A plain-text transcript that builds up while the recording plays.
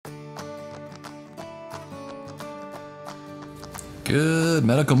Good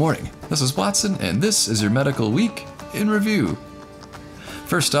medical morning. This is Watson, and this is your medical week in review.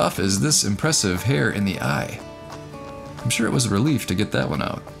 First off is this impressive hair in the eye. I'm sure it was a relief to get that one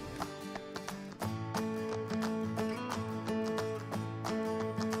out.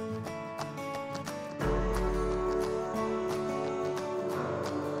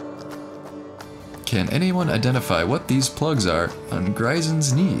 Can anyone identify what these plugs are on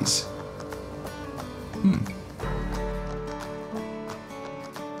Grison's knees?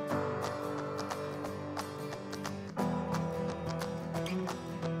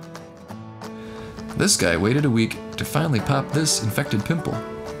 This guy waited a week to finally pop this infected pimple.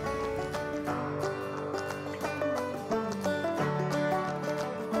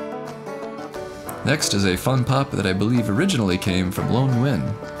 Next is a fun pop that I believe originally came from Lone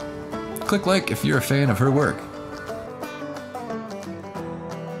Nguyen. Click like if you're a fan of her work.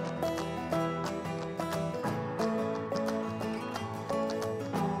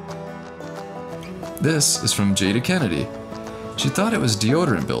 This is from Jada Kennedy. She thought it was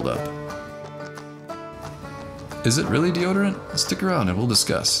deodorant buildup. Is it really deodorant? Stick around and we'll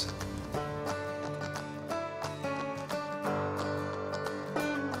discuss.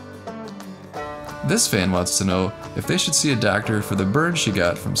 This fan wants to know if they should see a doctor for the burn she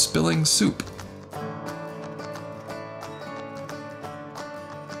got from spilling soup.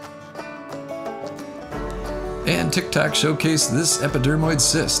 And TikTok showcased this epidermoid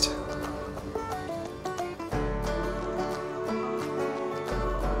cyst.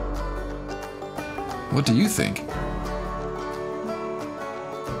 What do you think?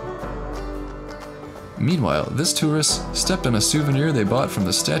 Meanwhile, this tourist stepped on a souvenir they bought from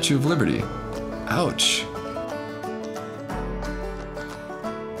the Statue of Liberty. Ouch.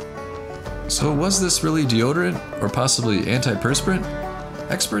 So was this really deodorant or possibly antiperspirant?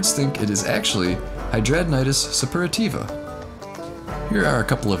 Experts think it is actually hidradenitis suppurativa. Here are a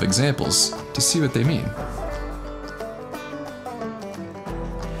couple of examples to see what they mean.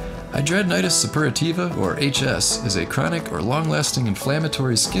 Hidradenitis suppurativa, or HS, is a chronic or long-lasting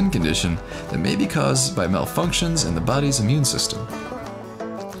inflammatory skin condition that may be caused by malfunctions in the body's immune system.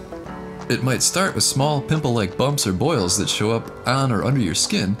 It might start with small pimple-like bumps or boils that show up on or under your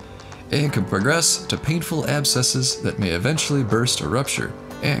skin and can progress to painful abscesses that may eventually burst or rupture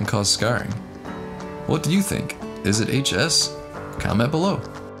and cause scarring. What do you think? Is it HS? Comment below.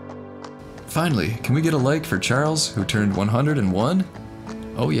 Finally, can we get a like for Charles, who turned 101?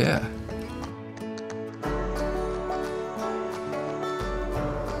 Oh yeah.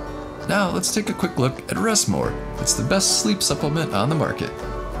 Now let's take a quick look at Rest More. It's the best sleep supplement on the market.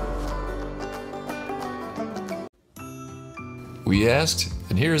 We asked,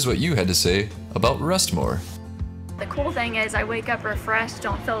 and here's what you had to say about Rest More. The cool thing is I wake up refreshed,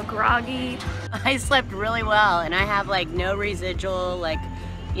 don't feel groggy. I slept really well and I have like no residual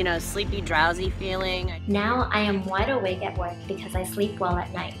sleepy, drowsy feeling. Now I am wide awake at work because I sleep well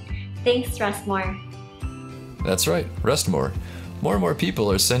at night. Thanks, Rest More. That's right, Rest More. More and more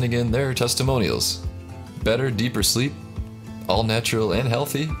people are sending in their testimonials. Better, deeper sleep, all natural and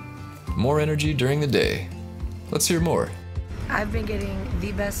healthy, more energy during the day. Let's hear more. I've been getting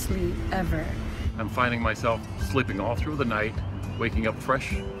the best sleep ever. I'm finding myself sleeping all through the night, waking up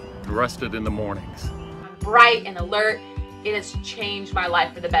fresh and rested in the mornings. I'm bright and alert. It has changed my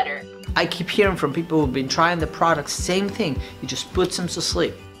life for the better. I keep hearing from people who've been trying the product, same thing. It just puts them to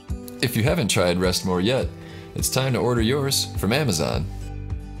sleep. If you haven't tried Rest More yet, it's time to order yours from Amazon.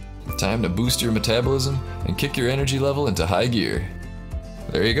 Time to boost your metabolism and kick your energy level into high gear.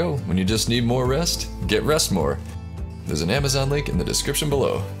 There you go. When you just need more rest, get Rest More. There's an Amazon link in the description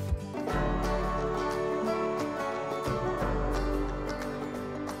below.